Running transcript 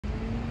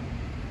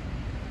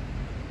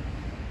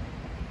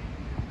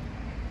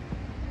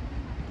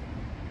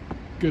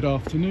Good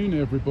afternoon,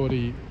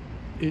 everybody.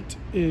 It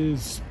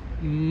is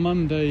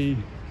Monday,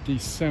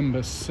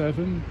 December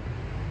 7.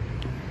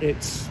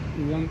 It's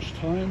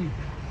lunchtime,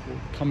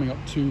 or coming up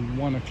to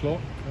 1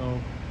 o'clock.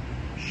 I'll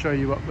show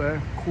you up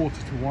there,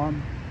 1:45.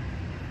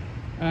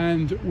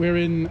 And we're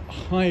in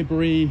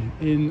Highbury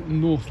in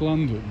North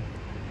London.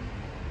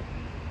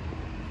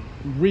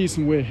 The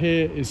reason we're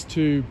here is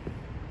to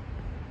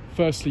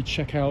firstly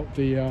check out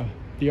the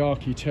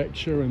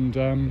architecture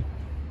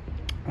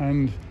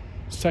and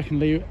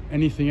secondly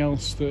anything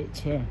else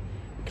that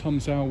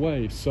comes our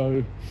way.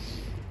 So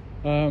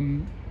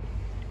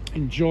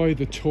enjoy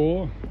the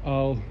tour.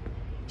 I'll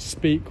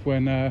speak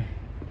when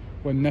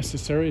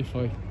necessary if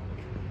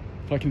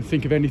I can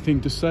think of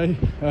anything to say,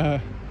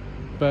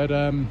 but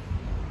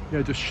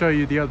yeah, just show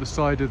you the other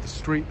side of the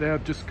street there.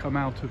 I've just come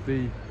out of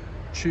the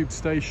tube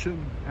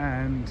station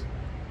and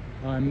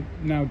I'm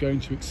now going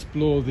to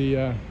explore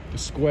the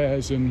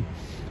squares and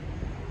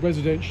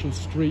residential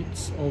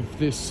streets of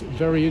this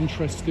very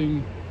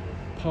interesting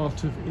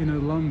part of inner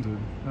London.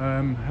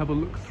 Have a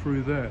look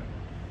through there.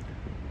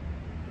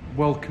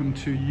 Welcome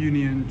to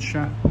Union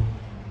Chapel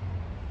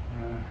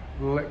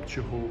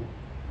lecture hall.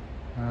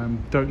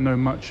 Don't know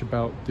much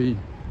about the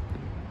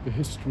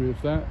history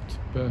of that,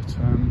 but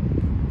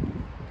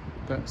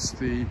that's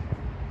the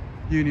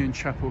Union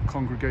Chapel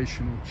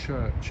Congregational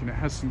Church, and it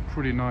has some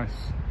pretty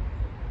nice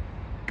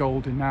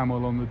gold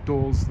enamel on the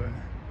doors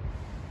there.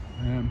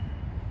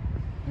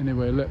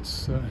 Anyway,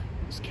 let's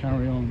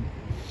carry on.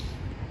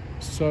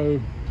 So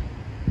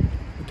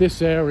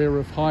this area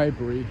of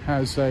Highbury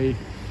has a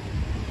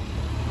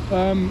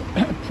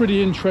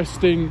pretty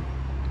interesting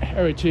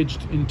heritage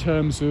in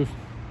terms of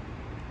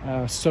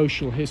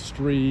social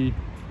history,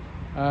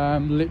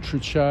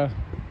 literature,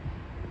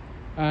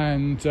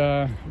 and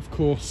of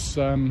course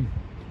one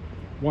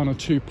or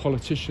two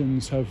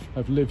politicians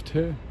have lived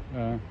here,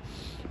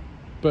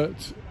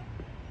 but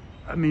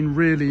I mean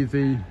really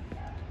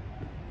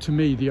to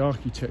me the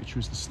architecture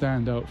is the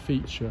standout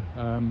feature.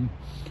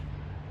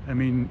 I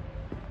mean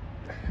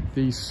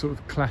these sort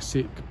of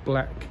classic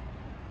black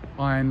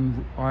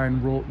iron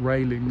wrought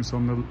railings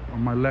on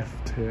my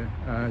left here,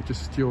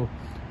 just your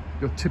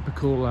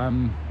typical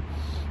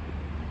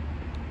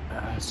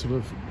sort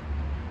of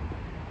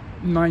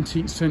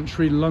 19th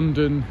century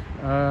London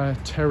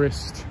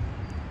terraced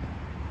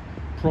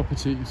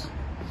properties.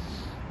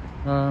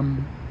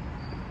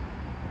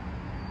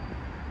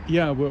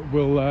 Yeah,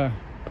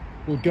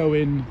 we'll go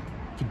in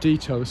for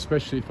detail,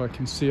 especially if I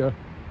can see a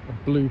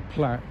blue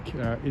plaque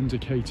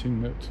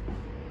indicating that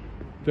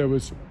there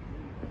was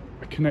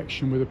a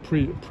connection with a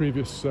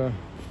previous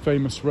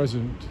famous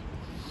resident.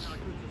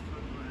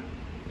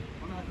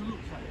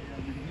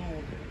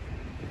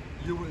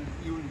 You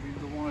wouldn't be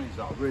the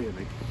wiser,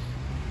 really.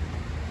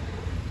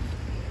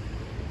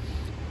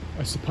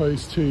 I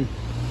suppose to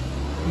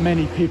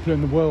many people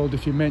in the world,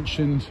 if you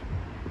mentioned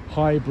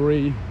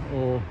Highbury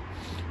or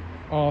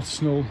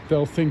Arsenal,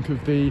 they'll think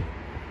of the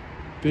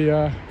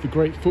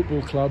great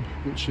football club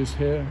which is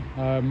here.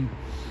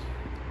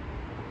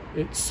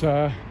 It's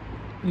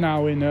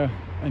now in a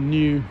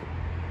new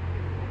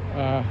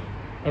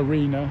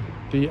arena,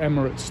 the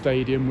Emirates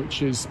Stadium,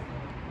 which is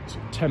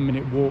a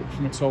 10-minute walk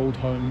from its old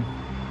home,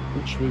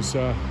 which was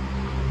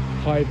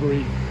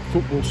Highbury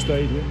Football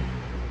Stadium.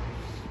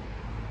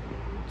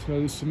 So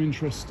there's some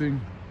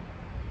interesting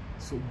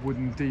sort of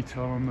wooden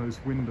detail on those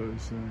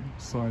windows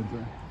inside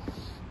there.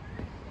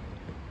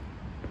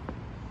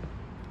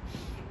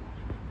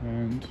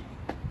 And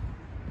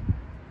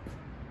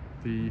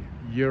the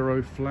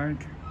Euro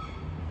flag.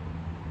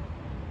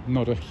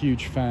 Not a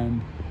huge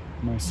fan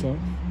myself,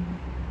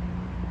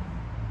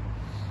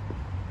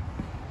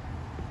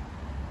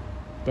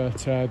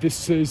 but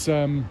this is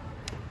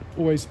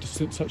always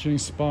just such an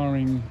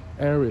inspiring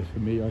area for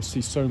me. I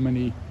see so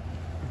many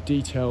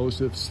details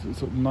of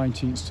sort of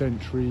 19th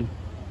century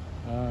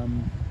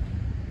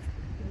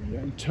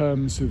in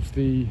terms of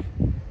the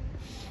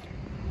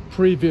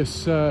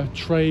previous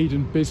trade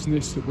and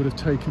business that would have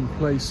taken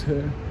place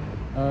here,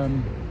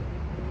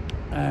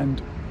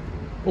 and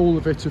all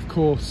of it of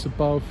course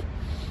above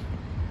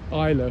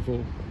eye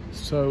level.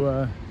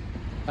 So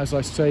as I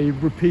say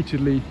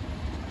repeatedly,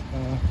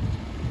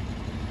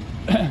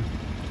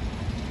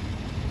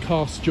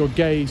 cast your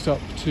gaze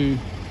up to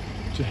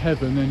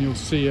heaven and you'll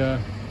see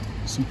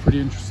some pretty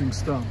interesting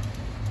stuff.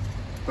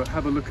 But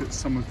have a look at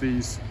some of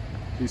these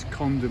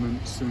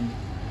condiments and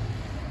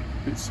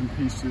bits and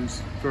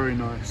pieces. Very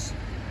nice.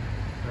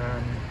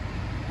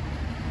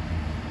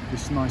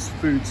 This nice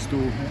food stall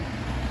here.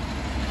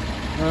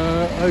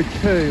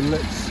 Okay,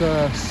 let's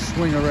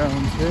swing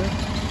around here.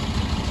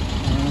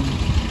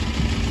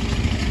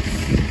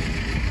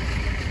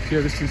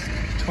 Yeah, this is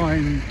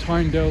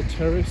Tyndale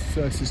Terrace.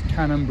 This is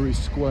Canonbury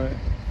Square,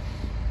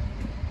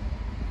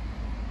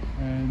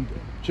 and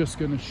just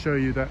going to show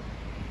you that.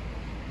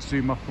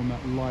 Zoom up on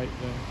that light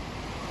there.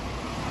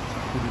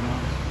 Pretty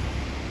nice.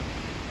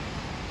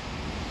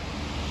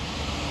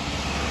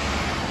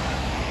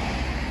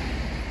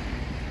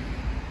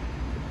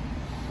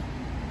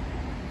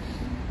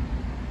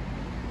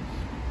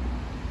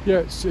 yeah,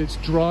 it's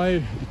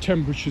dry, the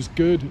temperature's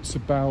good. It's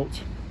about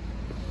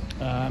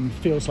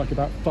feels like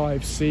about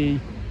 5°C,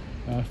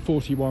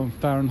 41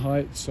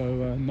 Fahrenheit,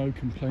 so no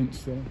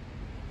complaints there.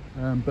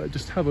 But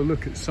just have a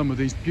look at some of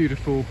these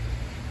beautiful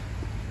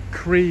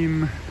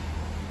cream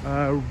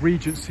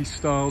Regency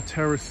style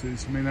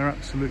terraces. I mean, they're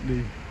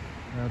absolutely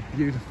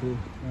beautiful.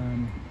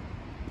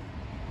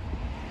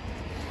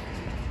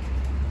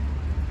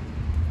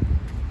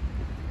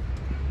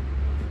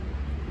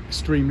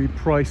 Extremely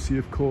pricey,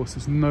 of course.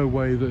 There's no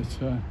way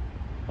that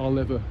I'll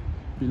ever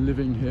be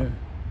living here,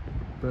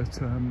 but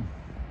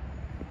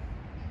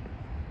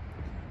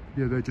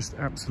yeah, they're just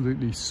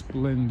absolutely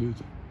splendid.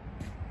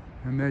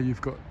 And there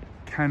you've got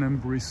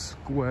Canonbury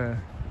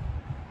Square.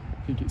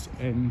 I think it's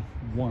N1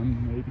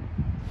 maybe.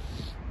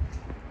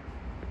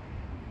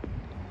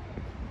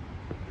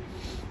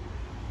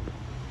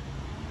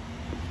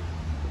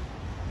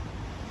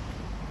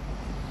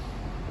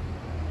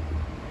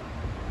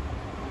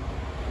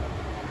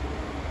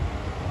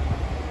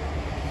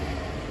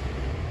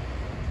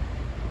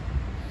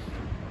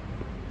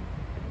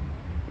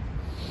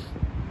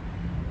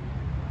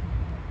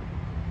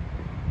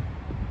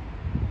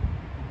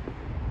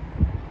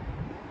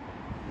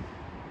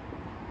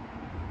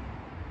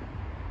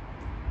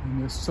 And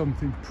there's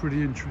something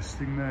pretty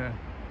interesting there.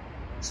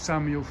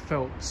 Samuel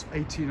Phelps,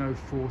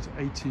 1804 to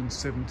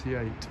 1878.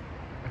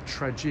 A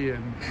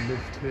tragedian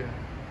lived here.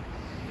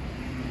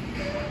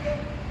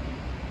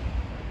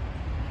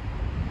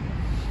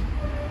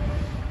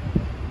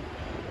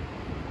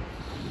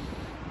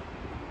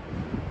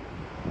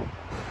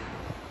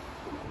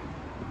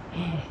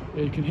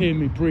 You can hear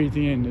me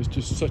breathing in. There's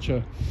just such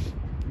a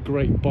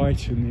great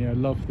bite in the air. I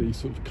love the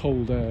sort of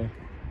cold air.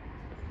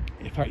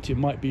 In fact, it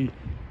might be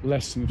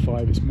less than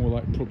 5, it's more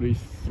like probably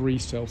 3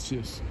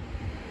 Celsius,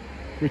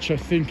 which I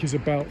think is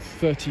about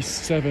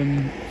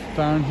 37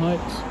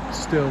 Fahrenheit.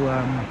 Still,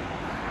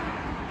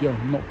 yeah,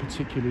 not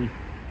particularly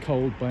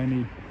cold by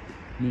any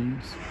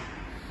means.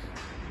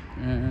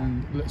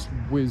 And let's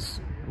whiz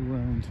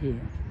around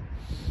here.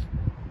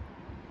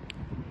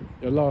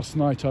 Yeah, last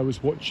night I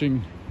was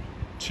watching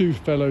 2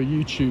 fellow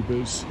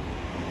YouTubers,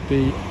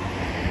 the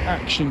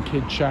Action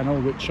Kid channel,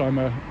 which I'm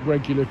a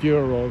regular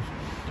viewer of,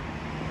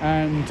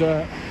 and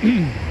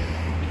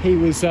he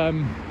was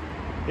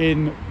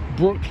in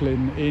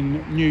Brooklyn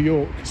in New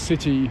York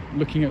City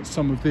looking at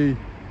some of the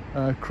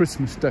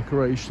Christmas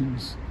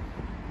decorations,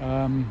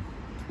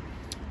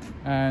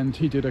 and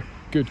he did a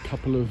good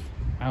couple of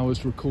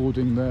hours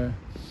recording there.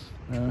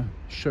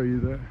 Show you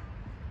there,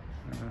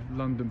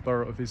 London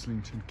Borough of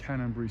Islington,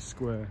 Canonbury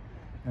Square,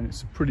 and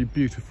it's a pretty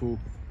beautiful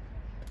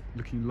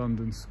looking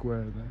London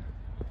Square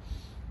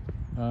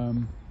there.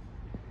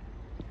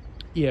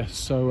 Yeah,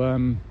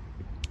 so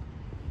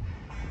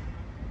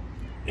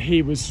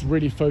he was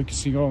really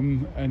focusing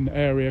on an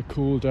area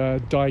called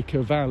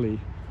Dyker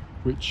Valley,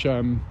 which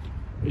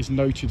is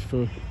noted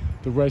for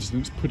the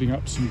residents putting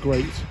up some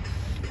great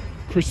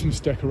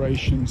Christmas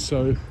decorations.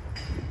 So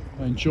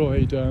I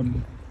enjoyed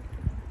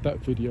that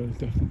video,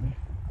 definitely.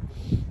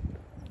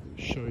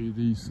 Show you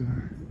these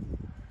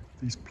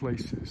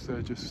places.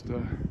 They're just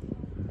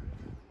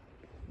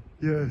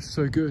yeah,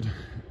 so good.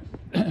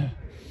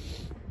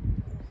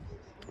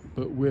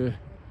 But we're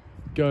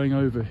going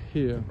over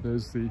here.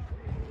 There's the,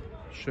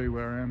 show you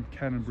where I am,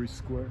 Canonbury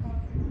Square.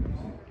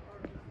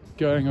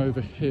 Going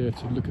over here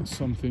to look at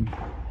something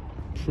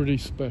pretty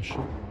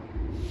special.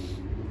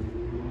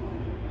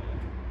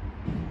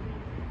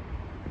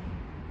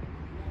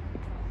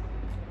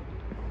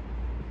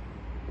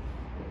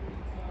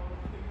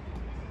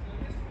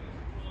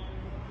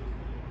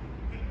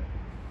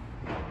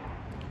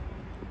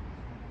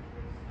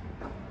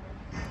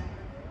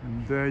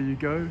 And there you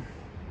go.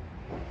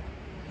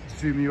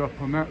 Zoom you up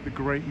on that, the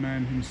great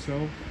man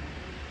himself,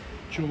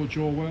 George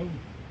Orwell,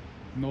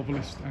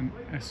 novelist and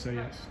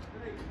essayist.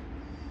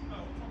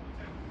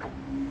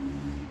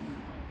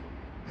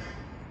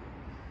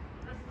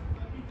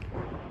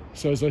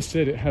 So as I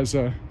said, it has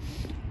a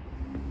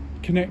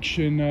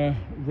connection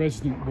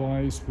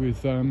resident-wise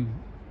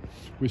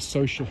with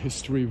social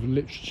history, with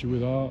literature,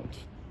 with art.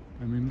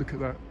 I mean, look at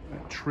that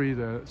tree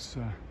there. It's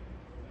a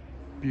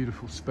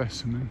beautiful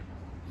specimen.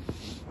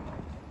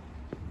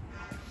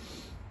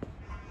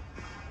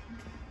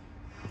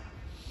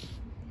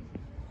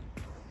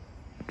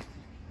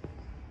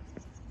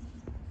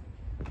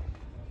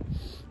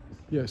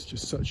 Yeah, it's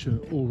just such an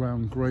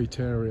all-round great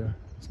area.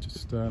 It's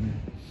just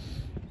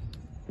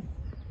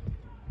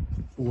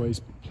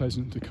always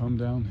pleasant to come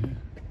down here.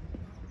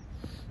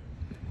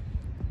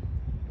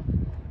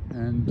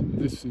 And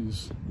this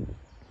is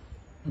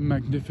a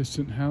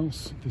magnificent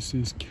house. This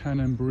is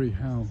Canonbury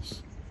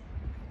House.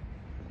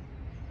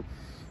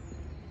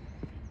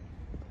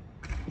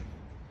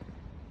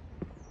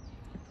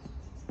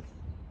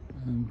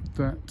 And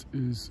that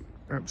is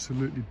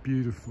absolutely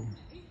beautiful.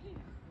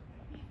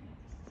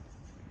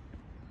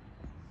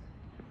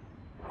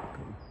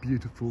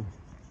 Beautiful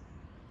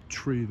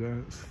tree there,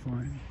 it's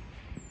fine.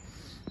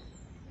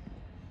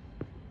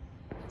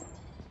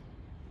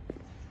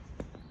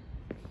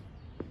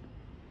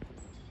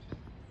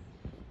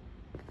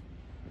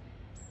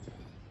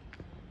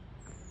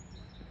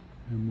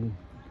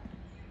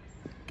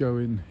 go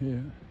in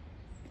here.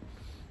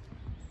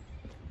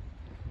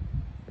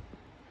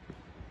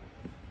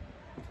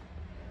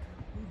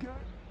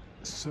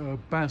 Sir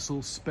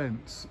Basil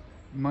Spence,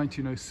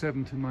 1907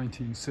 to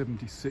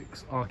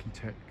 1976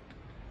 architect,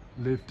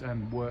 lived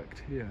and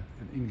worked here,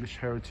 an English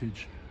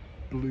heritage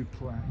blue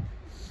plan.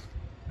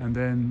 And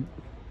then,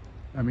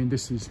 I mean,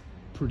 this is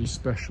pretty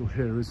special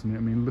here, isn't it?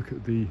 I mean, look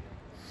at the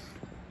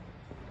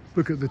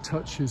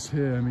touches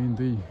here. I mean,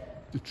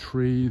 the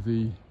tree,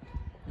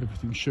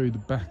 everything. Show you the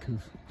back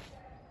of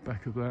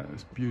that.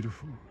 It's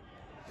beautiful.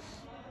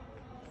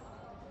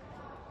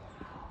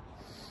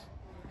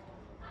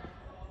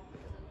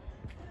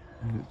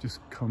 And it just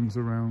comes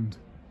around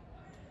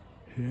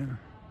here.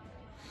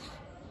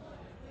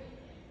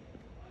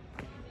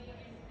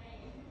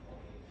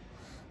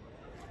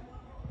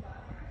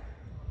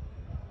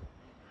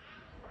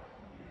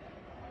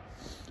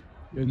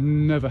 Yeah,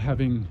 never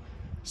having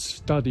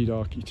studied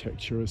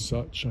architecture as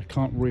such, I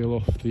can't reel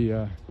off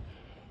the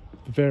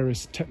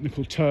various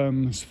technical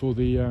terms for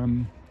the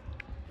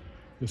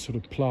sort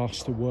of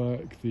plaster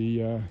work,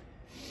 the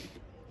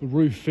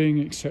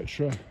roofing,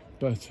 etc.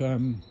 But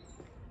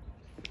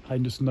I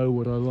just know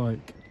what I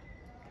like.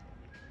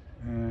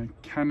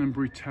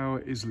 Canonbury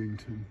Tower,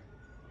 Islington,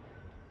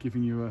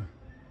 giving you a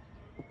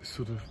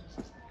sort of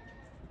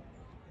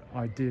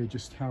idea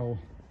just how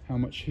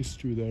much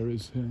history there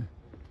is here.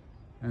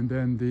 And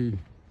then the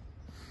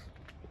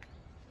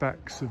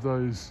backs of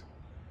those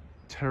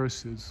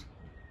terraces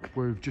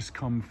where we've just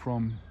come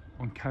from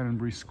on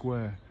Canonbury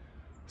Square.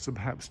 So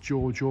perhaps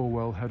George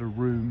Orwell had a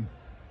room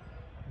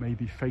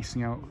maybe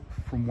facing out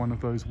from one of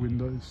those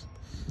windows.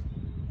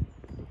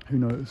 Who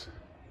knows?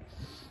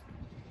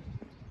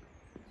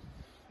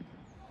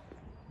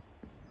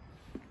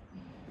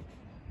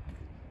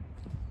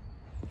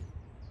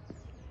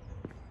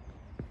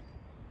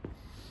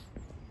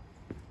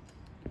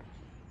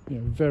 Yeah,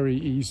 very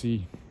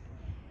easy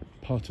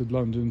part of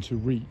London to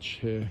reach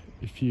here.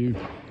 If you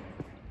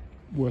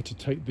were to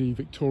take the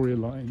Victoria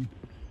line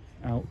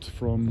out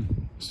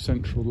from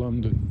central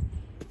London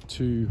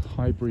to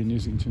Highbury and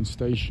Islington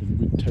station,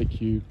 would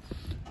take you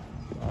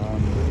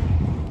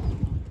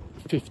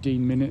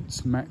 15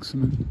 minutes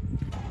maximum,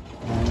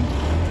 and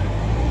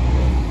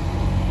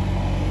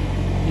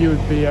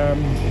you'd be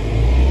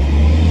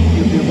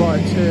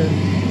right here.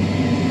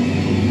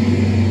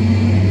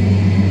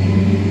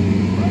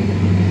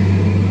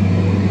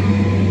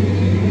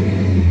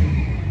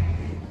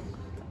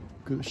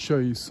 Going to show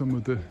you some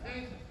of the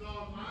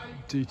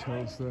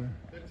details there.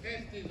 The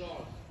test is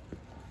on.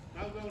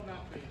 Now will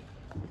not be.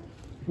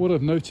 What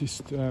I've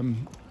noticed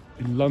in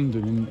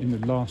London in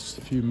the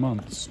last few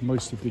months,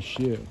 most of this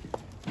year,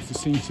 is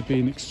there seems to be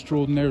an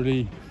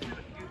extraordinarily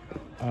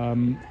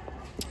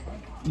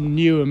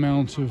new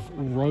amount of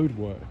road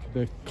work.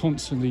 They're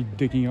constantly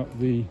digging up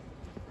the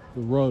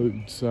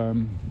roads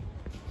in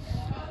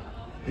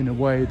a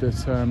way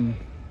that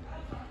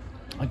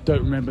I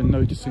don't remember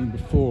noticing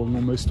before. And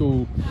almost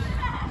all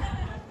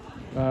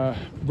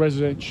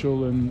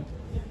residential and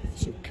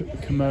sort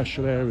of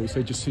commercial areas,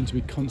 they just seem to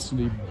be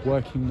constantly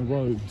working the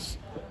roads.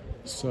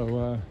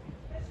 So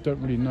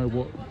don't really know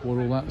what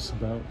all that's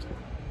about.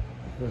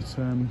 But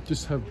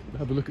just have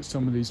a look at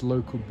some of these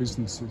local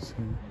businesses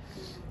here.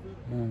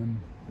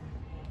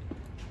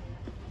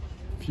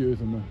 A few of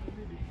them are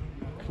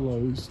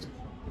closed.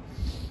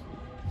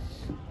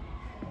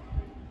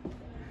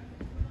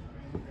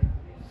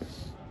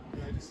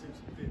 Yeah, it just seems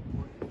a bit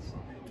pointless. I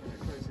mean, they're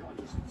crazy. I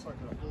just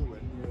cycled up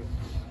Orwell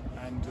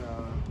and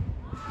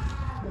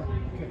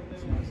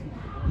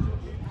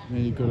There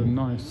you've got a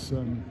nice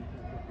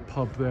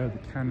pub there, the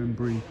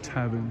Canonbury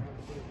Tavern.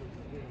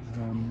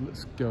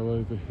 Let's go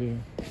over here.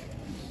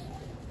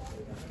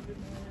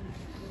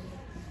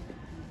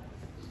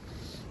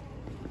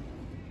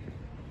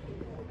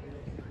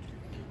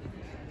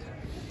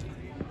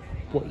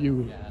 What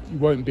you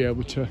won't be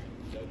able to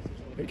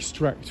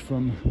extract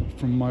from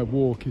my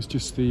walk is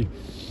just the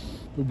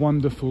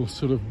wonderful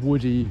sort of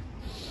woody,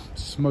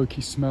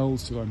 smoky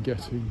smells that I'm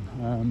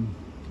getting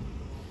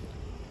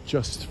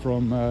just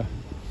from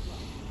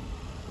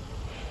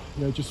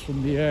just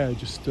from the air.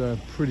 Just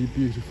pretty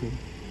beautiful.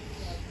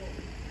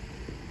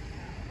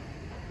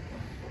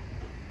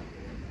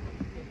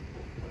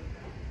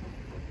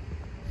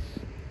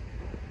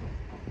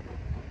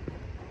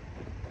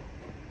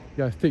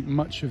 Yeah, I think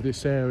much of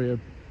this area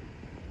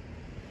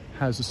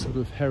has a sort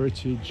of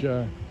heritage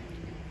or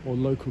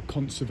local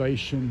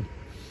conservation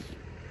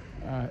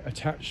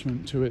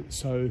attachment to it,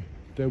 so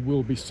there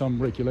will be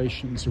some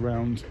regulations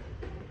around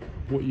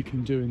what you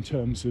can do in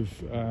terms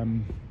of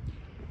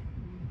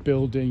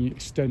building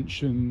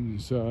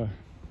extensions.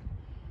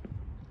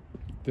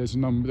 There's a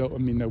number, I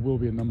mean, there will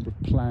be a number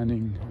of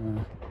planning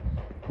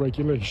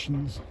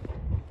regulations,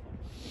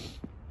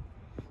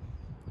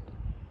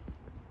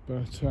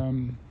 but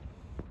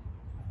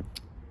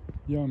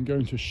yeah, I'm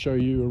going to show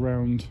you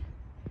around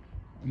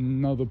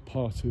another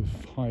part of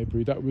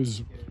Highbury. That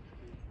was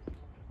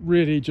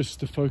really just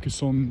to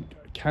focus on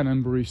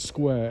Canonbury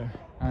Square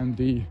and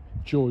the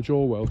George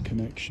Orwell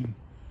connection.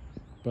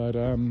 But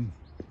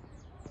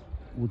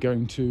we're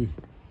going to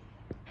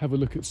have a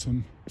look at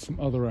some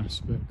other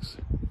aspects.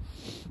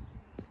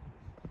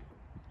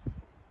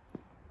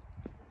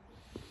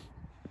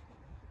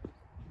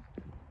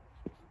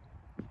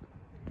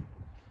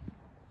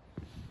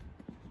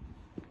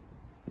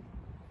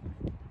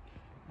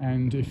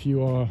 And if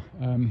you are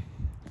an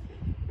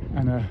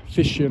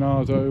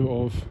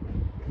aficionado of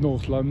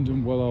North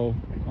London, well,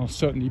 I'll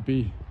certainly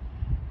be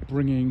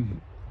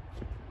bringing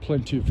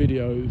plenty of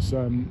videos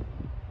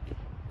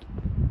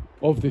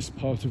of this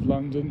part of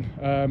London,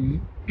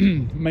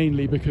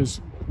 mainly because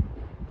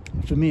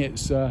for me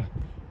it's a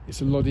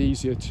lot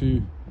easier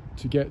to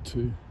get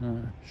to.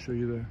 Show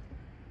you the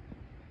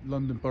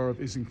London Borough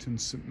of Islington,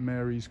 St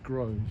Mary's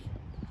Grove.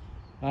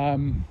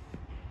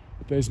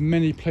 There's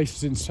many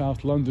places in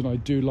South London I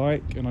do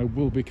like, and I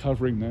will be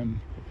covering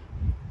them,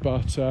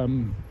 but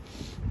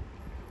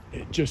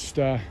it just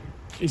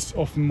is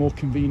often more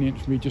convenient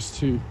for me just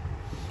to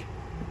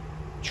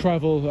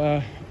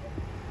travel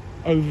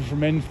over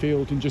from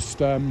Enfield and just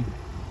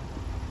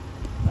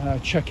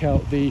check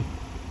out the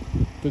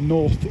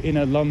north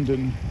inner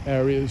London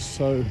areas.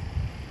 So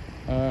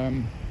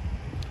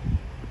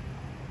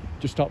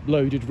just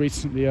uploaded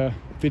recently a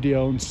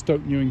video on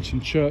Stoke Newington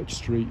Church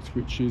Street,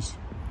 which is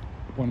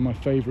one of my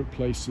favourite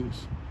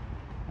places,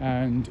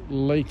 and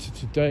later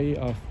today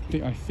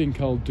I think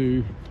I'll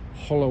do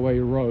Holloway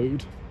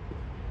Road.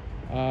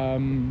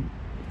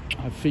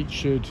 I've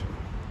featured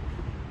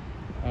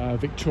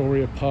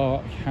Victoria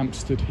Park,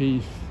 Hampstead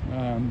Heath,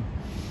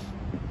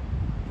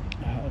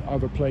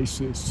 other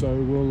places, so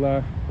we'll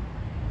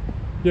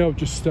I'll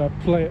just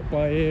play it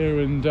by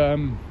ear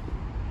and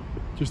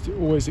just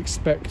always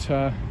expect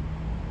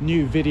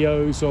new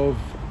videos of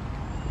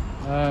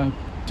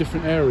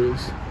different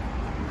areas.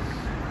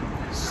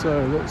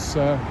 So let's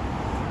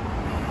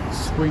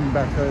swing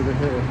back over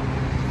here.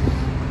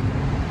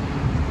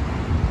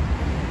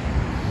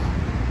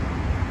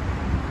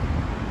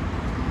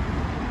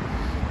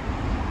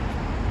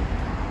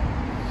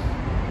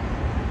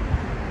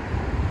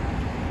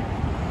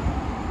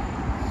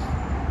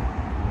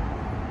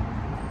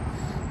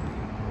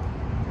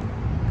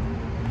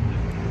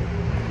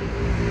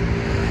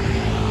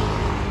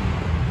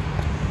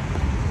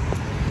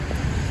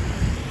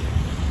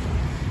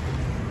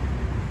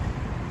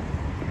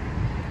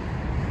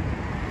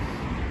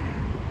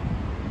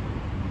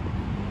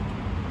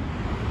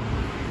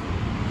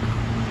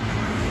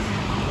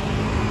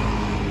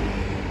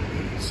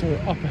 So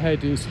up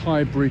ahead is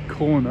Highbury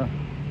Corner,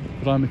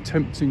 but I'm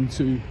attempting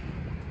to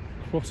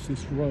cross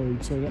this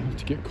road so I don't have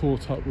to get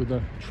caught up with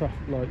the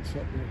traffic lights up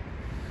there.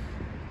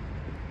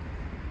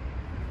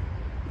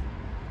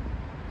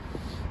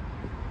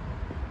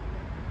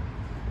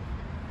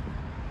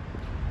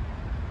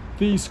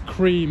 These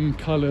cream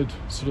coloured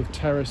sort of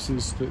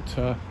terraces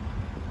that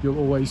you'll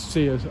always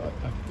see, I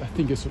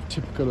think are sort of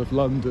typical of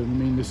London. I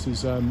mean, this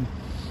is the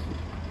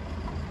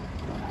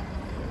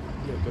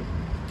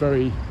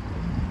very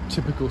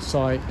typical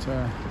site.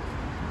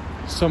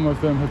 Some of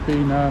them have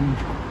been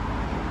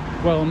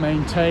well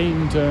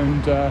maintained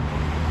and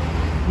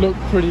look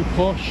pretty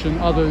posh, and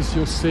others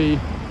you'll see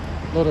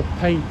a lot of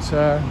paint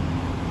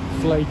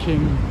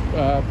flaking,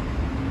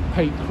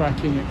 paint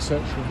cracking,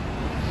 etc.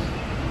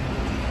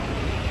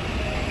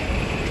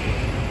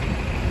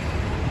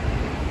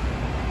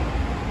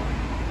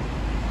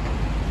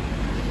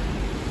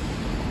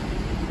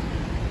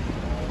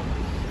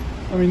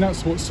 I mean,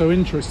 that's what's so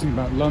interesting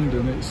about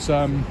London. It's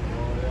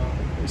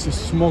a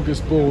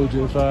smorgasbord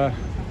of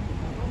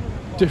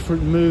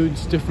different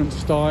moods, different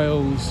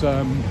styles,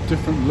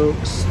 different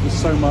looks. There's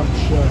so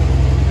much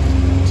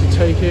to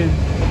take in.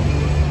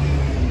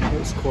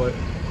 That's quite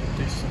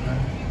decent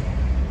there.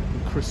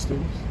 The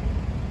crystals.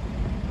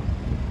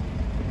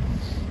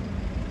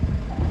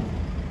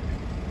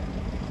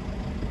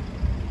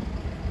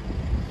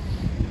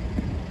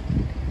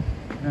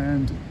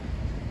 And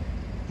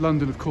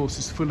London, of course,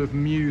 is full of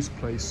Mews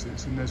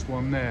places, and there's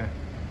one there,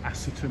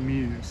 Asseter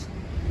Mews.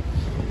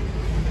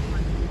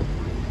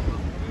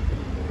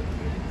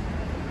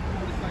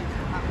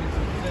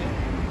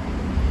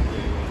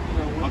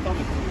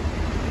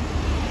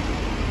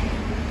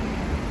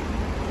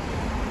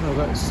 Oh,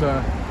 that's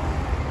a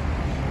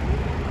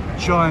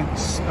giant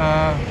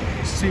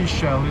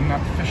seashell in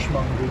that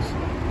fishmonger's.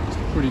 It's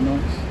pretty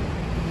nice.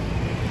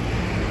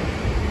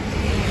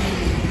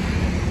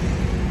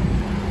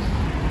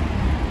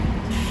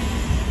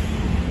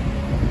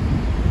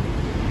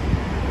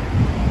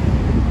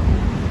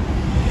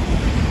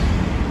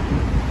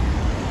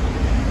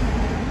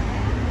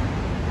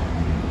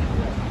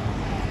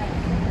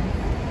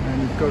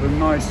 Got a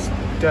nice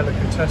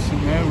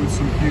delicatessen there with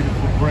some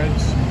beautiful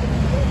breads,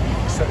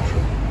 etc.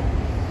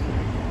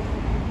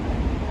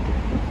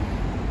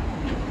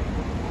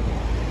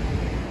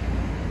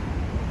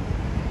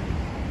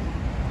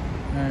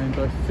 And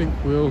I think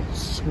we'll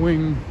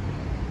swing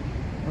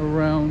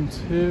around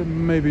here,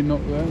 maybe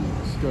not there,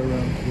 let's go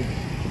around here.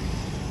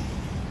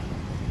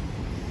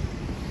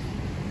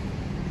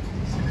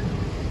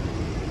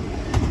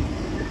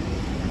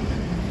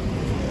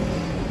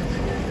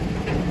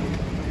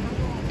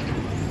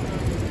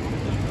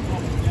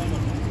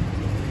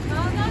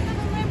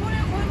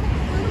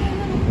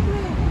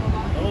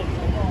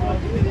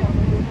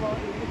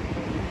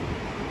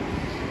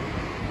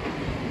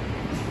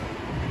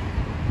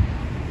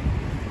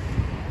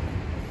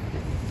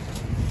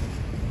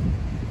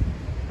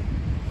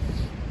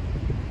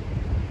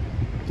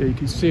 Yeah, you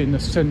can see in the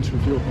centre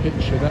of your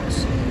picture,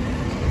 that's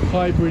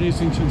Highbury and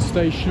Islington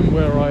Station,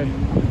 where I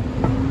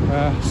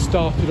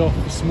started off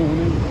this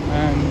morning,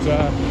 and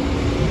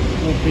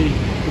will be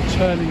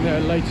returning there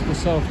later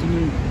this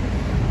afternoon.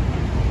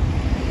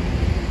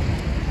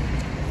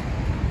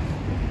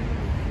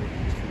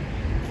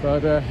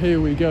 But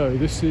here we go.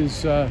 This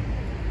is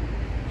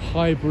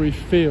Highbury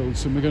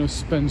Fields, and we're going to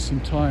spend some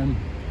time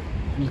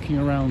looking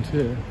around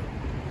here.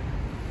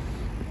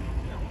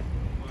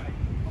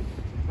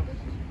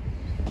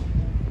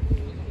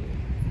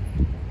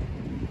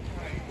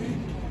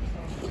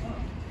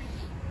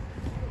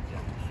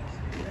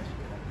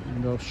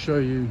 And I'll show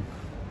you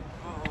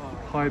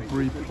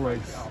Highbury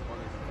Place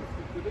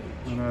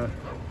on a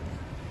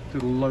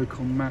little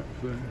local map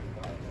there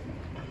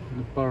in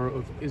the borough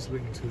of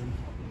Islington.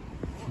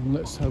 And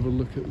let's have a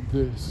look at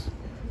this.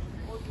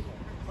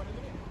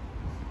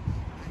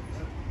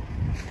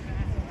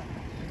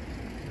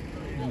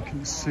 You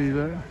can see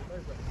there.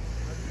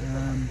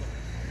 I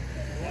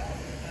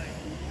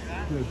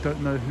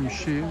don't know who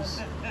she is.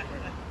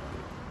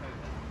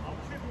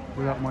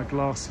 Without my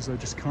glasses, I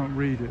just can't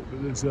read it.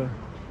 But there's a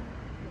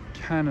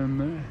cannon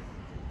there,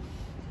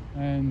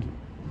 and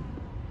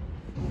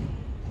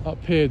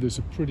up here there's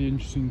a pretty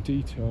interesting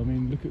detail. I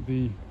mean, look at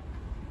the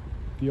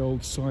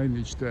old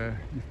signage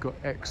there. You've got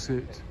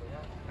exit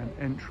and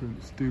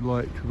entrance. Do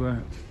like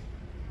that.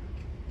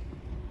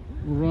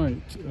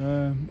 Right,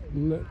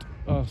 let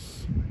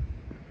us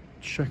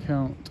check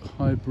out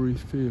Highbury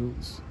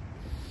Fields.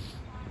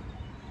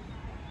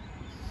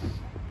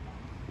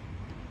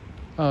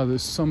 Ah,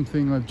 there's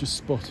something I've just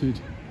spotted,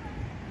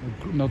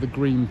 another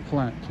green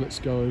plaque. Let's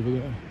go over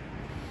there.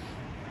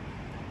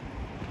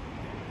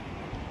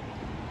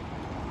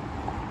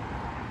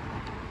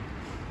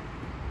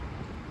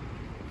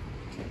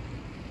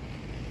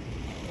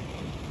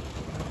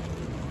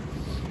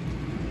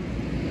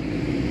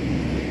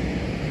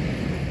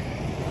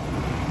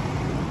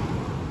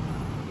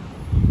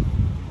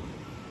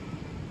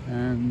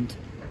 And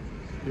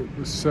it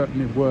was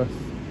certainly worth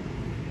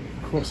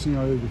crossing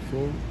over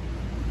for.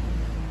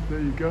 There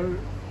you go.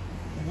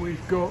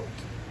 We've got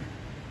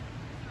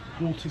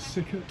Walter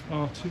Sickert,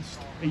 artist,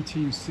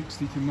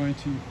 1860 to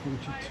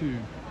 1942.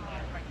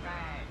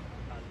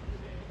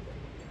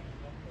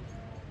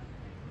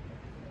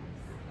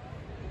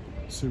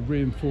 So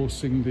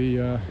reinforcing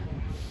the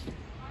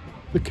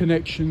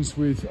connections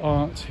with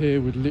art here,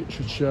 with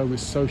literature, with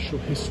social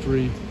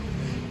history.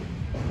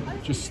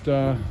 Just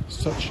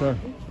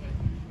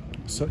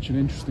such an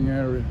interesting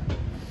area.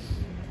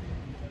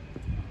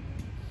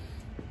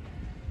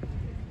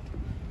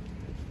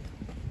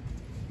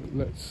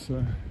 Let's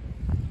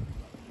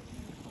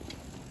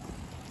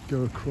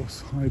go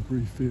across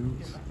Highbury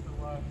Fields.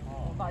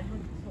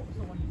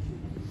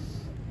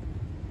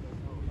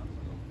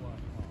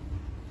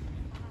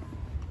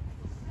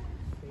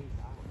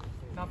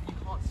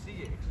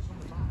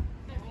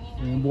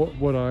 And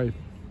what I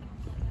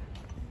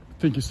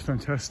think is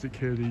fantastic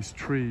here, these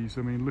trees.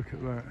 I mean, look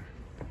at that.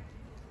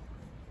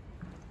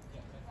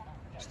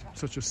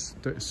 Such a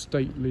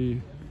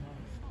stately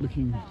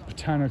looking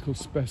botanical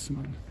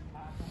specimen.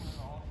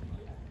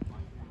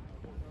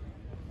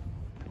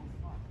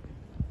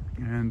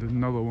 And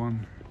another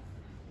one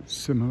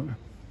similar.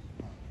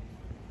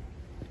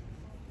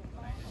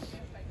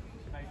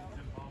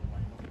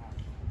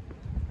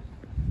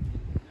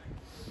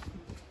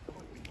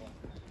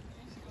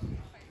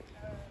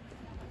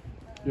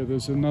 Yeah,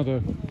 there's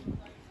another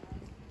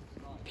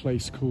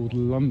place called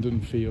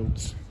London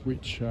Fields,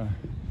 which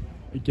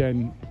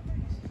again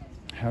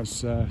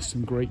has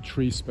some great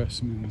tree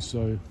specimens.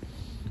 So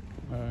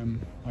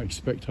I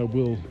expect I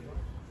will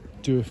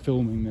do a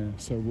filming there.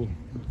 So we'll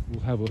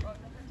have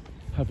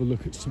a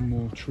look at some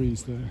more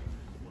trees there.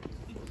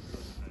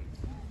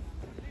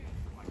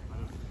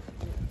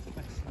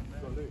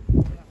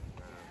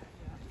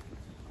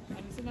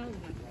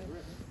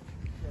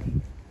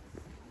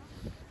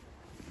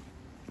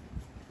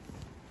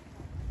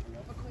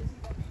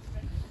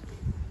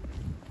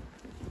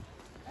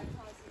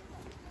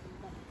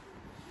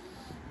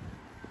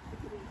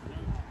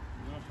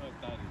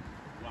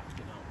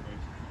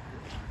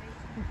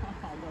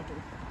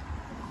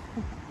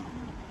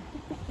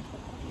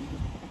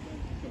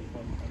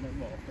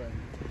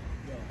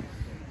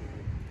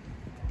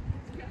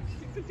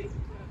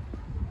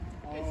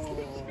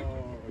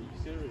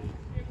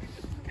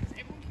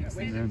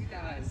 And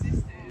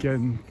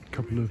again, a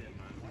couple of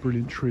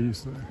brilliant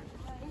trees there.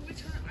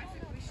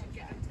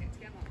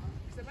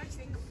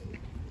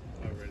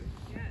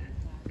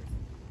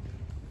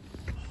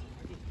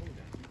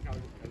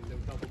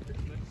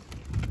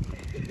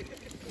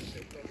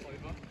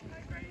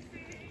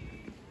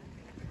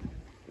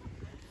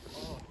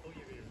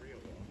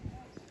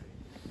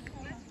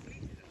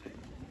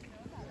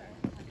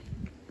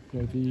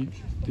 Yeah,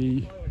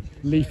 the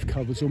leaf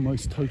cover's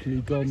almost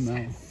totally gone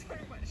now.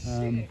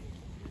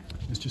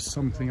 There's just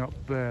something up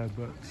there,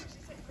 but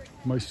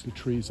most of the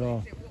trees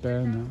are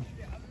bare now.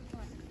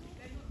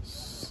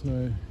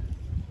 So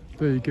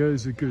there you go,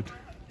 there's a good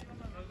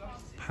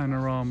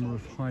panorama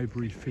of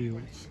Highbury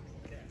Fields.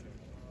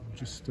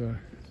 Just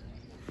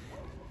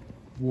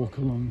walk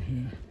along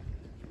here.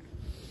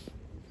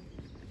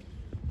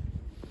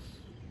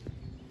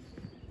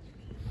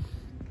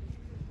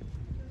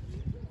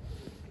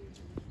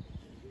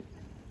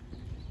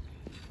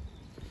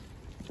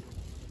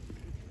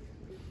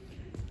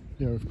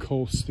 Yeah, of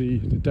course the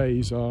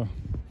days are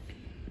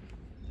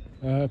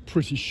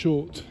pretty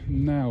short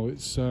now.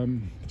 It's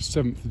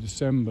 7th of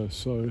December,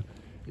 so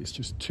it's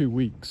just 2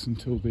 weeks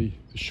until the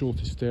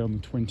shortest day on the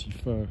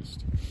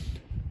 21st.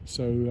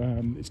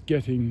 So it's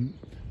getting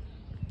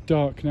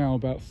dark now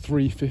about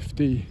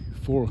 3:50,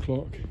 4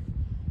 o'clock.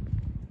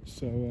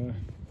 So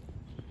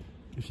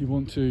if you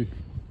want to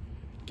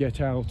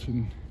get out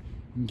and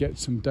get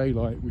some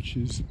daylight, which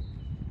is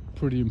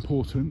pretty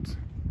important,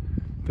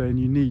 then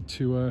you need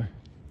to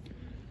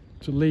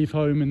leave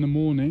home in the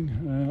morning.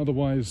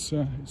 Otherwise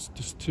it's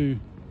just too,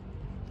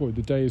 boy,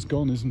 the day is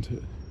gone, isn't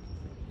it?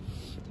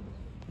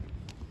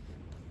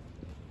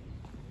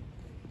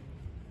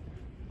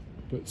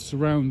 But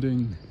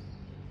surrounding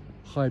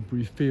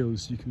Highbury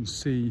Fields, you can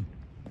see,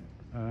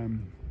 I'll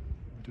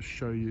just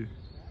show you,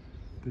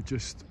 they're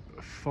just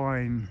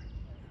fine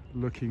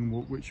looking,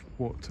 what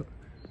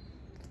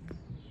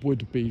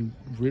would be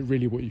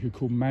really what you could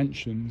call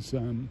mansions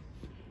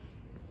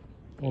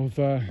of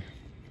the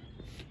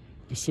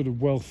sort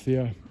of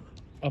wealthier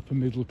upper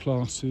middle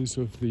classes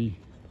of the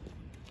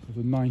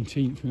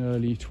 19th and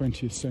early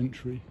 20th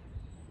century,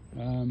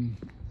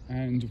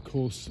 and of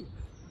course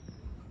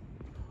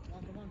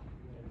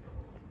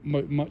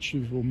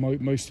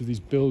most of these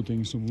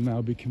buildings will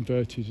now be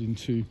converted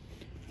into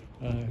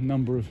a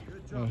number of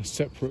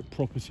separate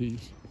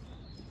properties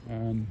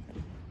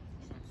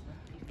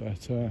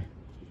that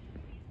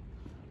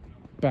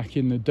back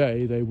in the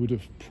day they would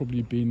have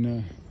probably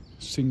been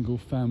single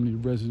family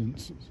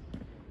residences.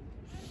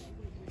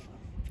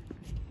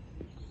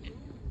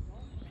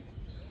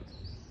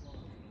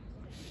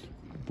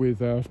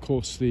 With of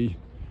course the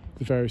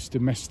various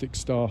domestic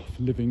staff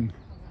living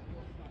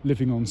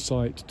on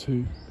site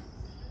too.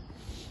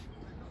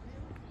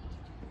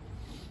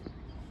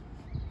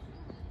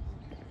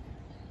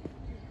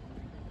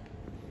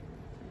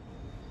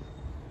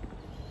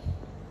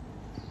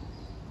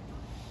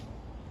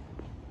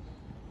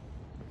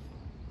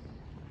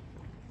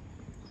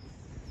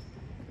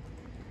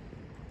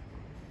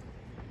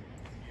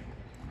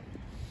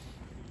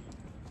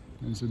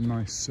 There's a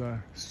nice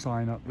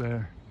sign up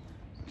there,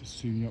 just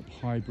zooming up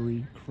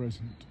Highbury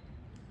Crescent.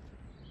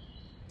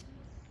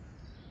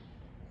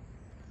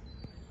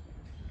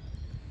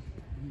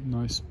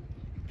 Nice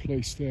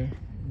place there,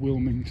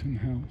 Wilmington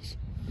House.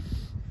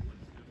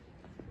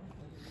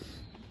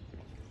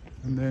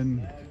 And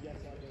then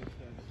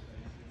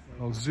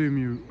I'll zoom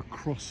you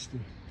across the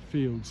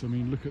fields. I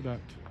mean, look at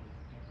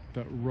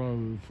that row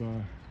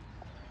of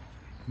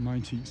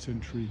 19th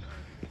century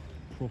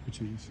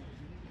properties.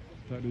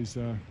 That is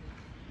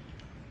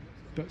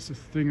that's a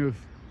thing of,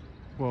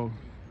 well,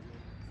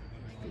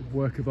 a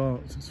work of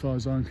art as far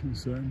as I'm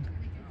concerned.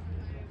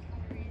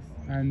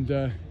 And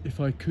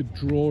if I could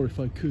draw, if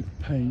I could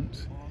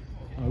paint,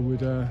 I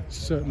would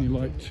certainly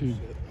like to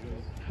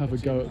have a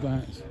go at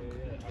that.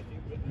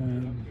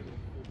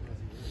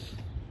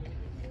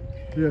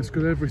 Yeah, it's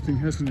got everything,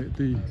 hasn't it?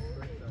 The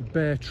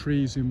bare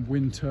trees in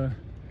winter,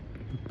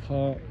 the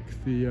park,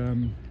 the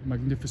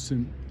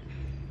magnificent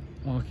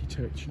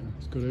architecture.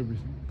 It's got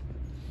everything.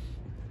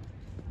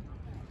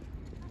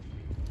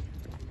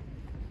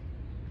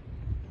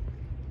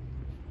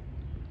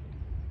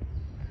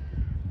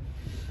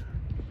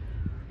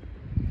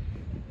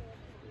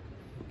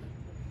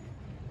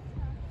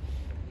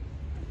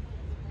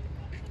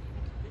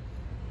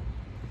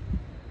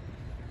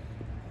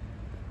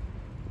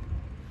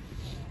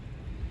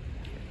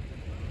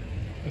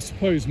 I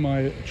suppose my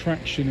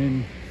attraction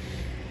in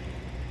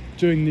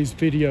doing these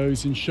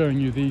videos and showing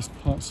you these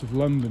parts of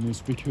London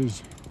is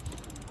because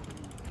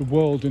the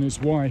world and his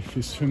wife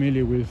is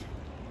familiar with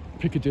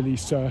Piccadilly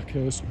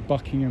Circus,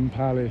 Buckingham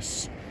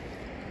Palace,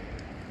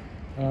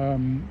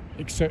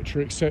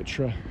 etc,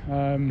 etc.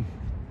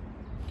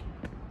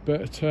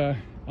 But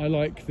I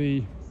like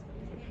the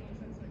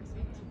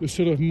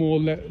sort of more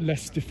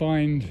less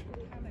defined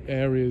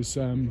areas,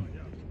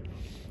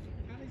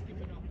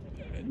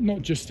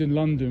 not just in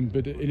London,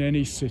 but in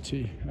any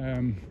city.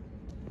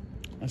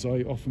 As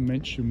I often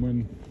mention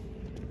when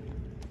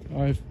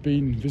I've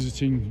been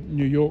visiting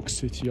New York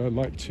City, I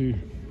like to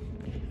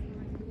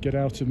get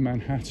out of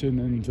Manhattan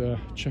and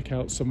check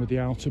out some of the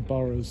outer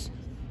boroughs.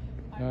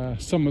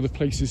 Some of the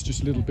places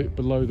just a little bit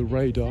below the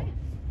radar.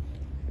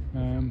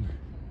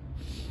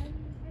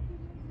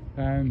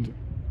 And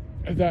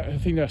that, I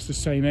think that's the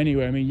same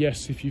anyway. I mean,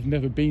 yes, if you've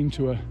never been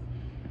to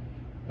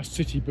a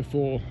city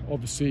before,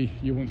 obviously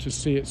you want to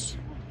see its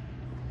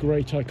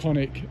great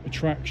iconic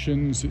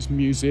attractions, its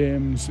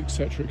museums,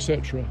 etc,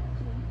 etc.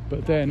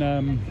 But then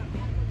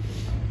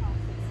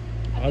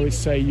I would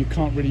say you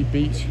can't really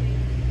beat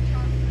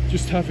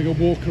just having a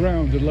walk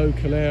around a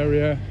local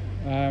area.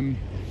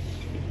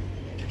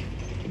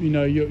 You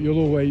know, you'll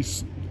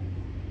always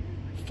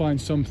find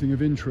something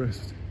of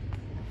interest.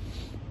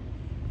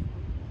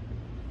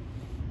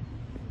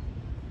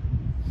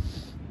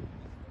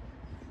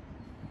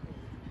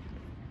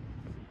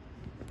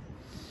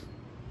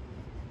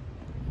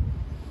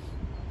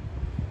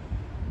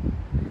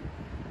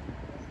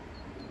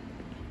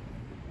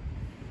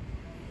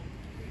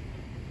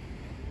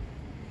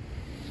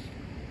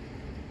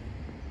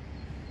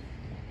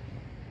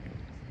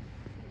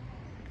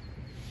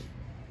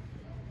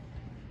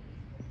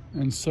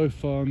 And so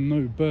far,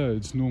 no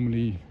birds.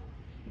 Normally,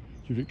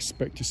 you'd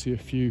expect to see a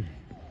few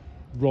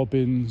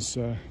robins,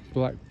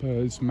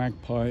 blackbirds,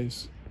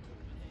 magpies,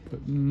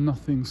 but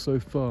nothing so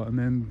far. And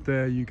then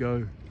there you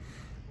go.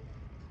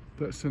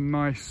 That's a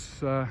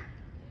nice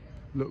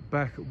look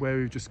back at where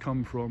we've just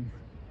come from,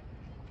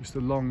 just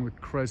along the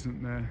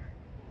crescent there.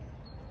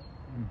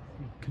 And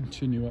we'll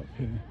continue up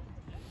here.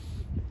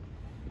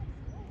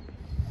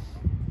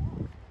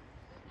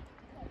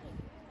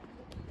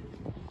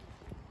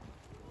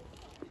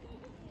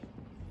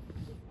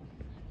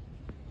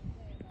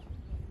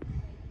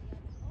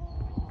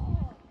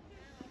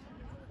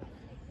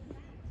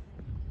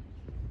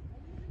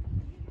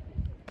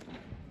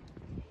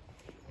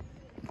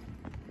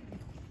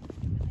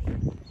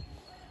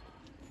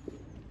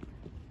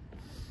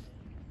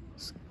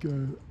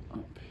 Go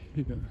up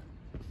here.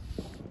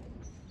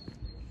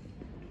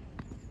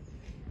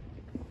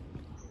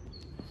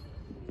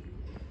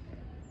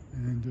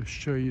 And just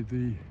show you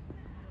the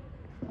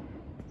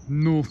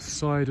north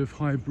side of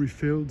Highbury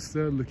Fields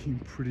there, looking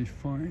pretty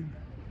fine.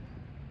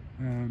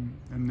 And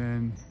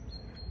then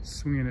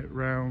swinging it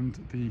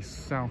round the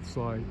south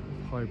side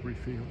of Highbury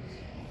Fields.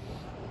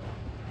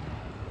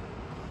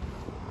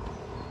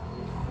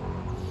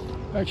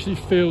 Actually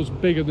feels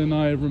bigger than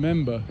I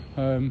remember.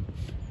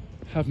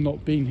 Have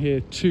not been here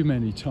too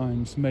many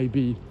times,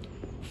 maybe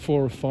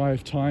 4 or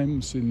 5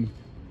 times in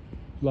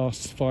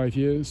last 5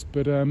 years,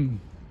 but yeah,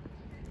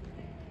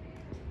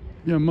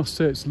 I must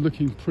say it's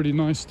looking pretty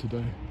nice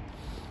today.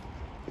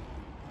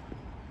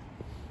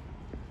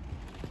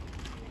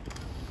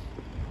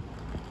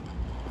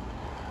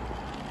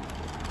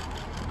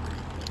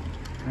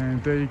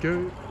 And there you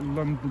go,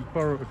 London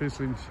Borough of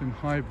Islington,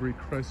 Highbury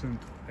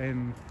Crescent,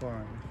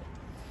 N5.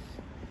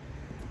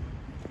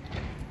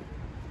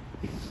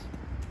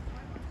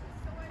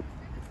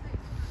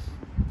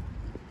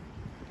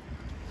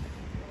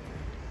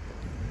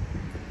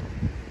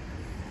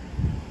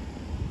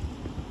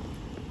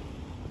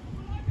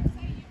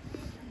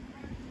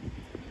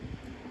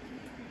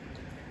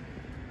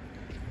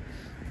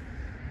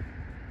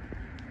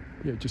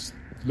 Yeah, just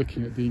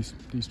looking at these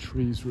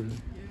trees really.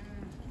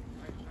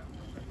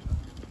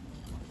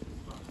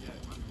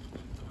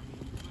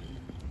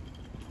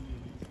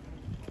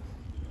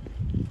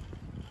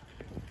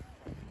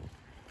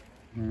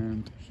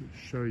 And to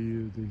show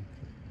you the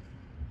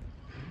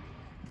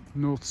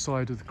north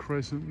side of the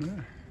crescent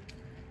there.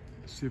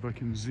 See if I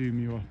can zoom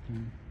you up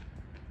on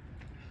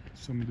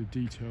some of the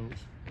details.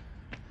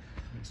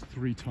 It's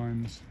 3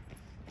 times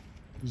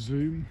the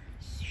zoom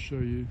to show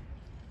you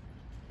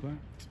that.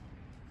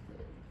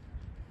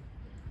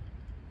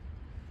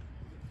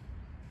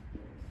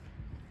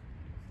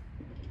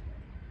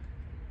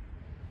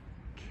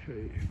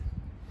 Okay.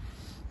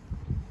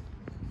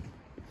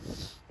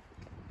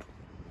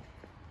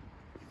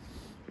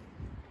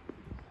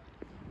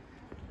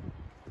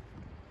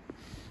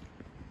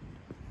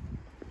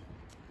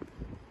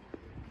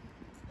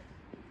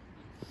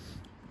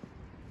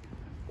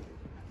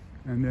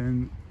 And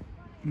then,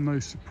 no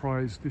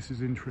surprise, this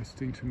is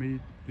interesting to me,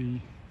 the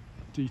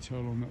detail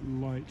on that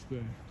light there.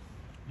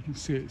 You can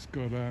see it's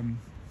got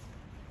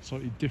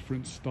slightly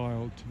different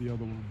style to the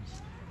other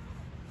ones.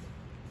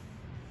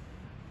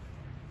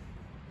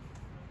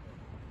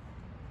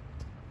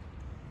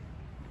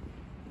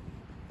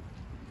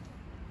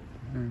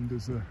 And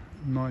there's a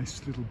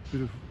nice little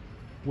bit of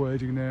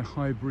wording there,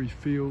 Highbury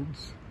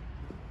Fields.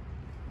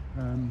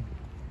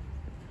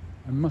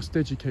 I must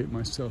educate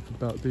myself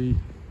about the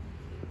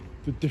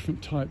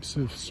different types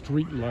of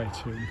street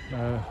lighting,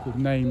 the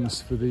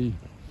names for the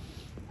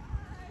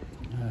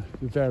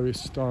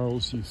various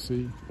styles you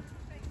see.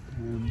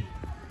 I'm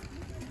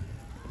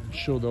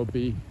sure there'll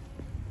be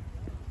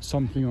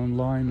something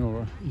online,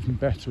 or even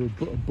better, a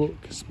book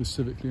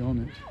specifically on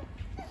it.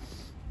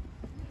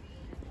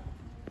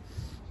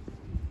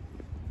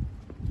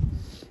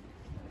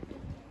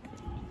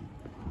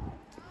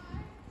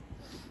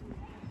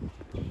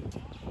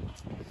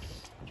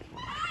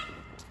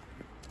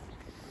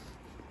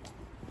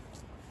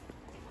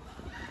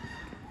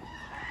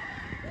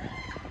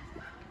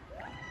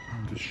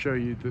 To show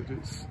you that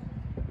it's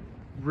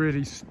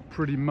really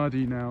pretty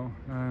muddy now,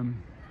 and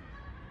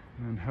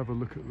have a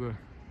look at the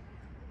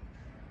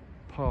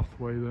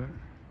pathway there.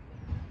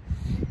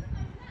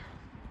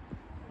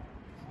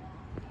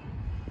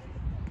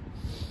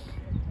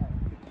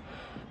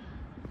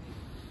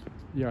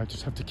 Yeah, I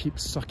just have to keep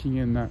sucking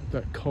in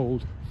that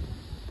cold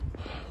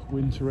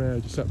winter air. I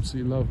just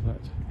absolutely love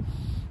that.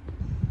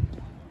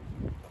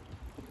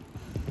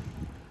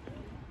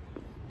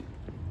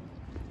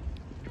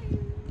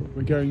 But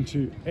we're going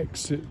to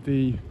exit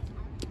the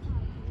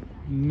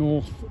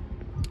north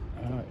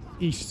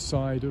east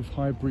side of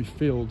Highbury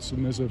Fields,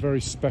 and there's a very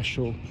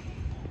special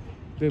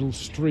little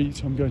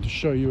street I'm going to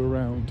show you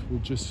around. We'll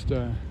just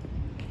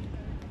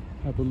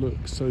have a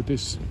look. So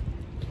this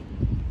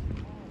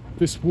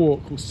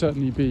walk will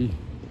certainly be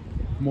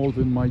more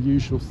than my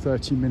usual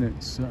 30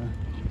 minutes.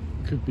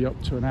 Could be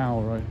up to an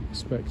hour, I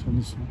expect, on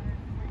this one.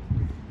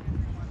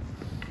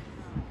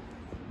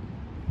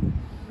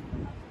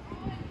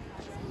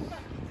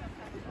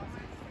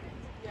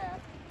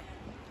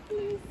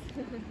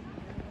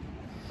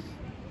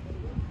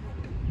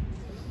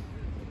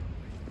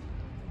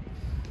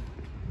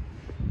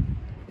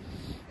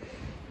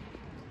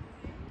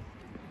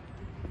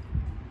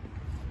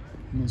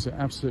 And there's an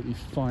absolutely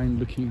fine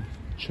looking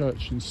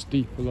church and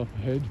steeple up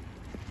ahead,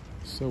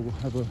 so we'll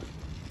have a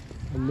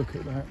look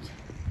at that.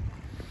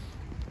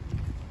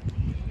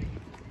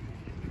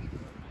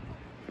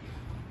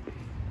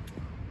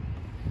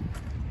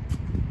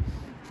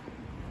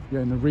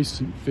 Yeah, in a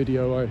recent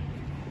video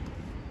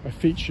I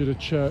featured a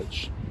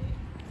church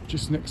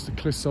just next to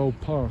Clissold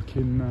Park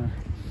in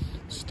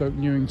Stoke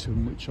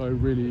Newington, which I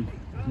really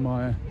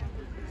admire,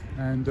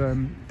 and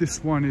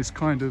this one is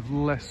kind of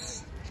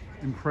less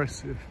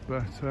impressive,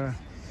 but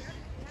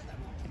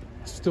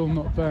still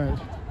not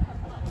bad.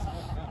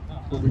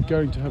 But we're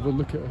going to have a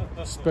look at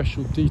a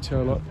special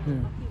detail up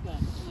here.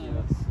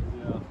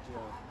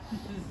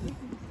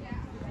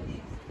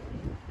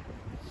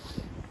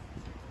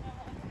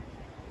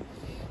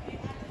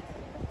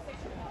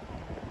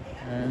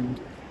 And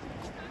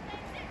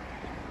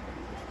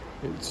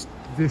it's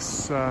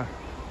this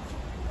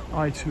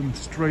item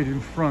straight in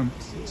front.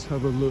 Let's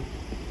have a look.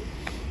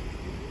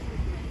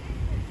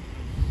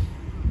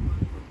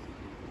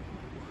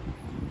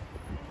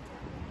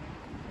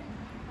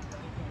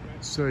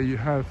 So you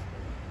have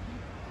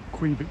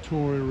Queen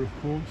Victoria,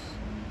 of course,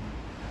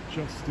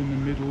 just in the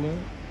middle there.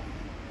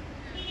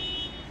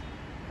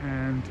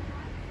 And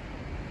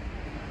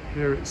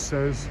here it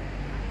says,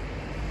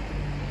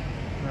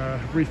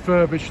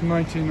 refurbished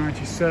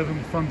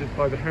 1997, funded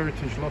by the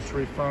Heritage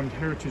Lottery Fund,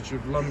 Heritage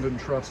of London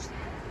Trust,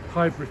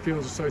 Highbury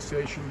Fields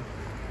Association,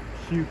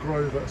 Hugh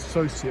Grover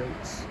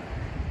Associates.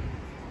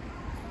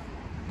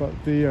 But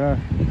the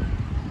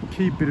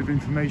key bit of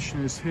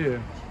information is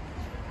here.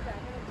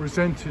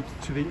 Presented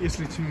to the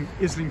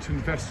Islington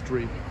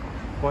Vestry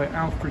by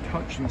Alfred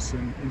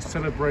Hutchinson in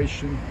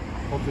celebration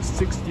of the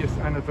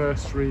 60th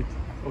anniversary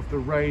of the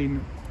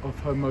reign of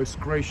Her Most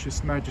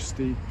Gracious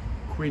Majesty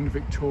Queen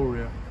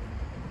Victoria,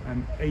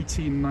 and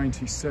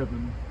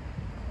 1897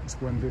 is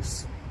when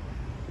this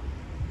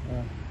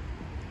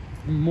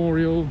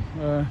memorial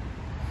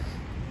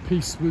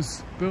piece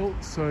was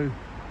built. So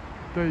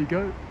there you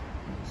go,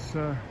 it's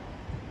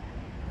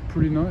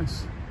pretty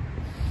nice.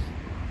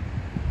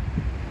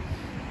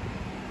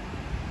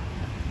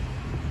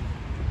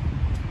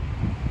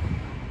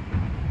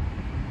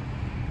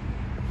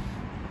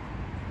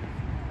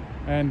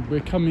 And we're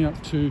coming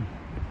up to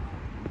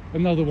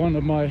another one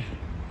of my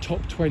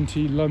top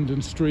 20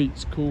 London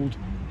streets called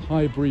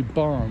Highbury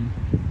Barn,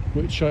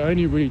 which I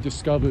only really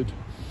discovered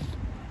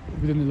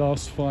within the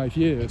last 5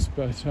 years,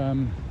 but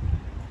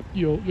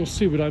you'll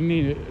see what I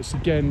mean. It's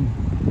again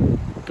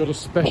got a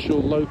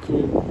special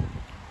local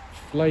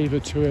flavour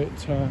to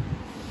it.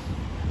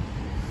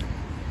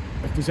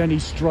 If there's any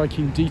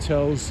striking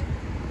details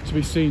to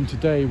be seen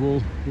today,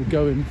 we'll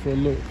go in for a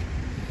look.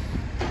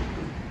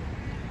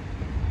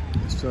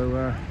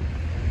 So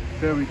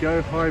there we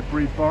go,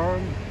 Highbury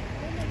Barn.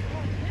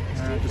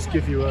 Just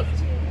give you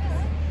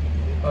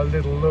a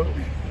little look.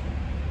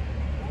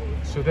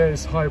 So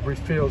there's Highbury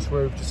Fields,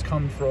 where we've just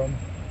come from,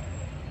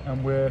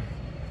 and we're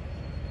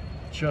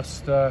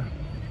just there.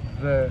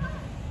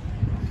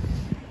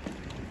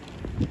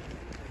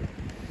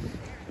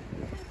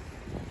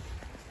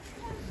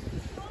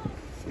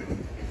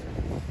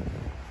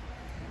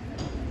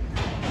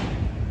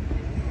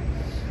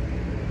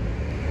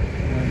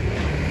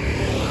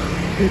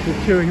 People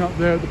queuing up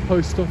there at the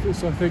post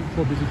office, I think,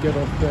 probably to get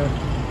off their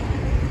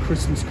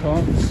Christmas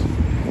cards.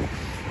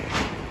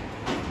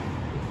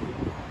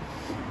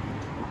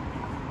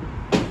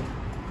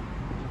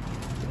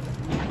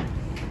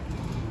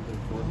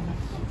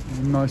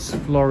 A nice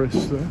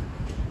florist there.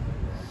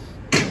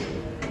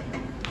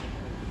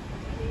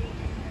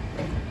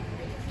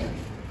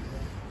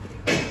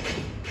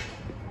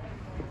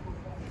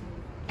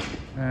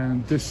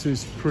 And this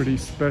is pretty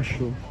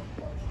special.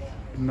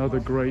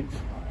 Another great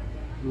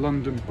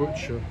London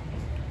butcher.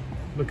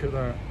 Look at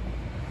that.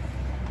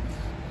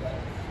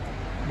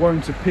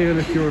 Won't appeal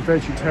if you're a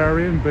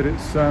vegetarian, but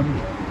it's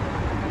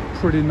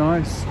pretty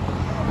nice.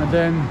 And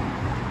then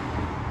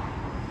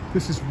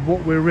this is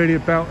what we're really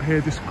about here,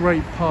 this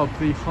great pub,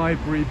 the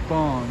Highbury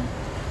Barn.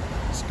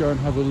 Let's go and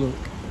have a look.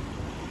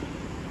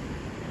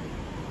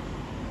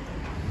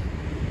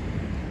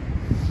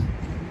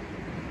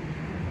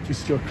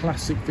 Just your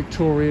classic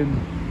Victorian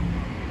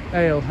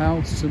ale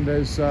house, and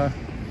there's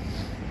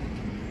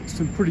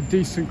some pretty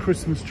decent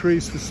Christmas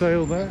trees for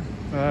sale there.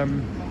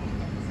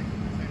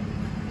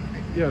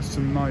 yeah,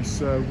 some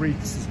nice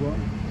wreaths as well.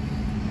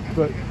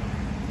 But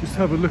just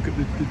have a look at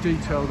the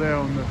detail there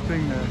on the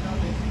thing there.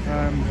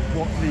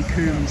 Watley,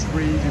 Coombs,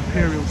 Reed,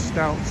 Imperial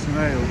Stouts and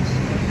Ales.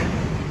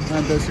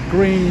 And there's a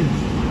green,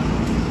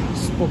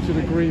 spotted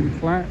a green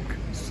plaque,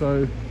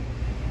 so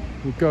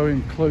we'll go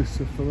in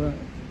closer for that.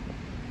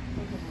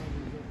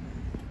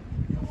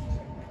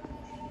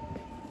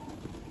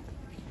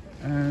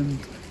 And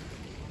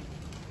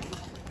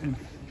in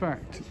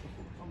fact,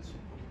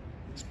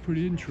 it's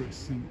pretty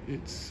interesting.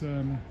 It's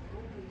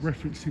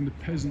referencing the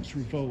Peasants'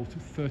 Revolt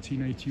of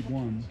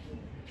 1381,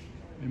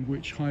 in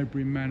which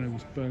Highbury Manor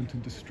was burnt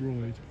and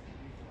destroyed.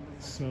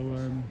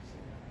 So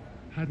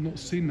had not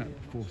seen that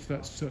before, so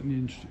that's certainly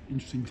an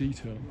interesting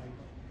detail.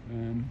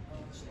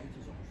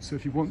 So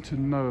if you want to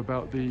know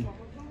about the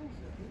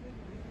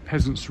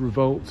Peasants'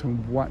 Revolt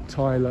and Wat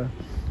Tyler,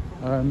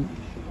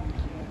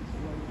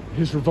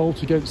 his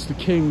revolt against the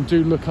king,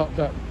 do look up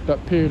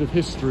that period of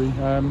history.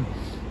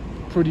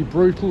 Pretty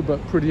brutal,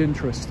 but pretty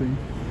interesting.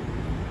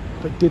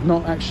 But did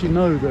not actually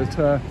know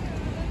that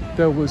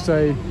there was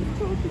a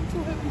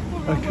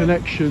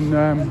connection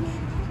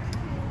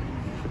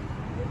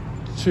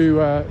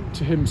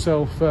to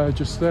himself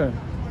just there.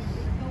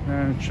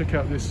 And check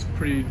out this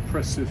pretty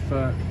impressive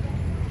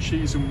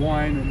cheese and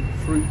wine and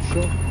fruit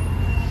shop.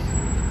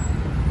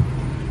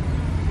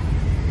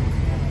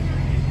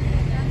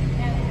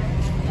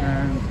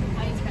 And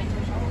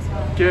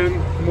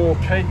again, more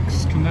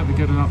cakes, can never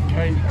get enough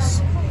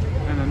cakes.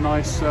 And a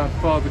nice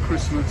Father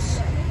Christmas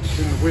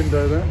in the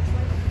window there.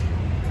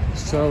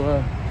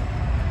 So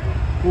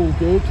all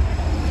good.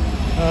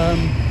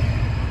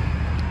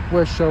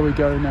 Where shall we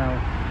go now?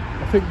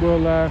 I think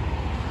we'll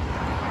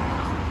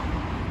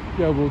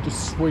we'll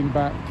just swing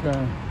back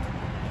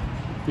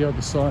the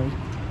other side.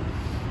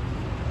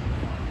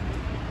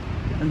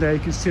 And there you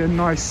can see a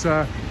nice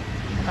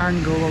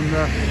angle on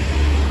the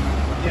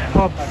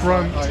pub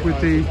front with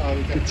the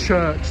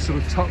church sort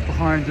of tucked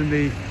behind, and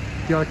the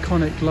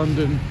iconic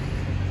London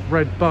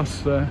red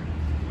bus there.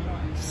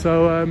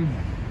 So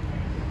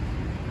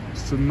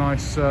it's a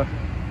nice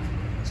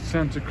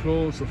Santa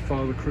Claus or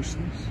Father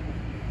Christmas.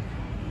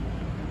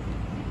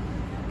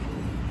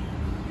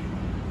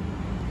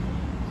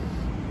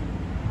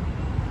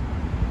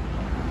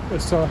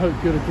 So I hope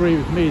you'll agree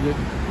with me that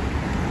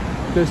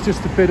there's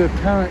just a bit of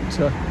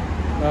character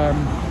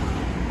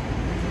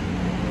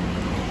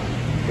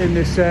in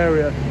this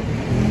area,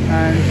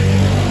 and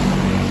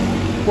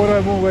what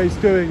I'm always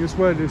doing as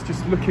well is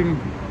just looking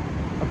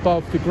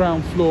above the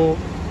ground floor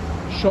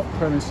shop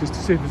premises to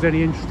see if there's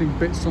any interesting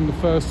bits on the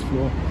first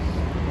floor.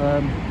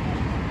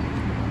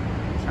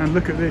 And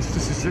look at this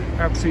is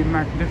absolutely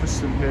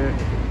magnificent here,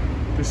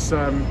 this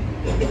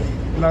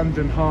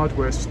London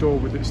hardware store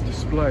with its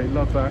display.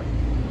 Love that.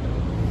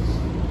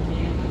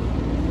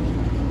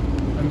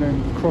 And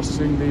then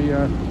crossing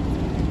the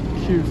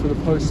queue for the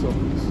post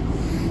office.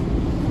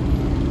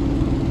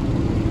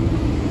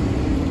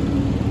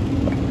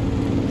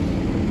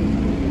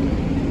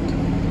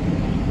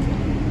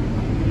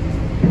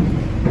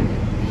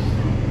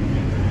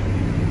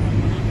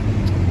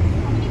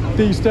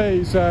 These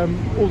days,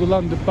 all the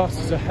London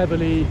buses are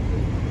heavily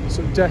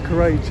sort of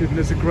decorated, and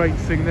there's a great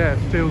thing there.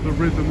 Feel the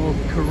rhythm of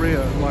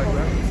Korea like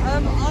that.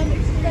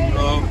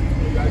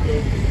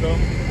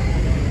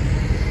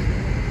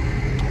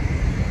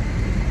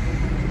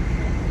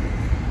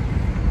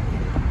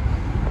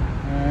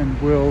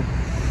 And we'll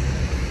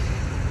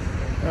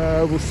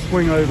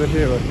swing over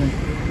here, I think.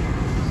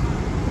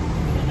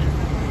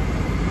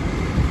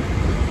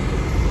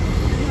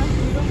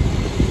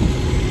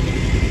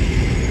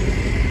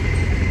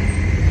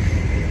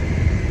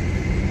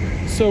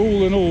 So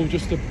all in all,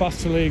 just a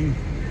bustling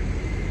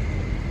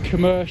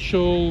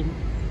commercial,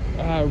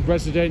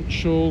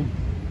 residential,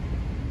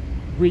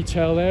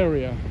 retail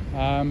area.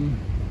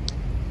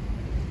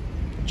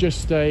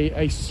 Just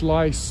a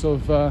slice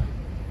of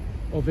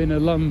inner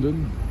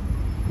London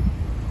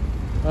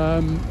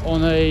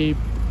on a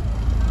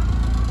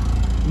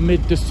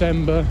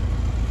mid-December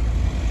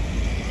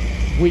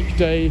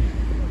weekday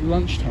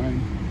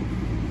lunchtime,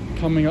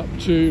 coming up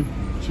to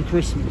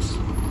Christmas.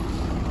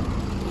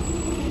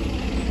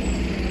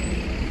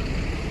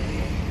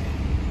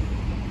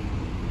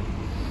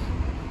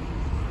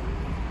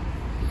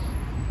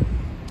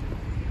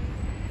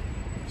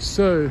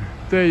 So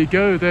there you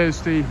go,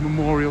 there's the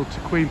memorial to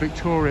Queen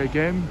Victoria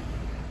again.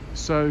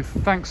 So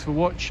thanks for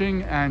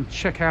watching, and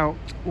check out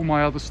all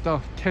my other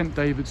stuff, Kent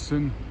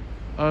Davidson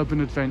Urban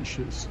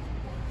Adventures.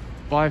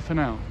 Bye for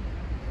now.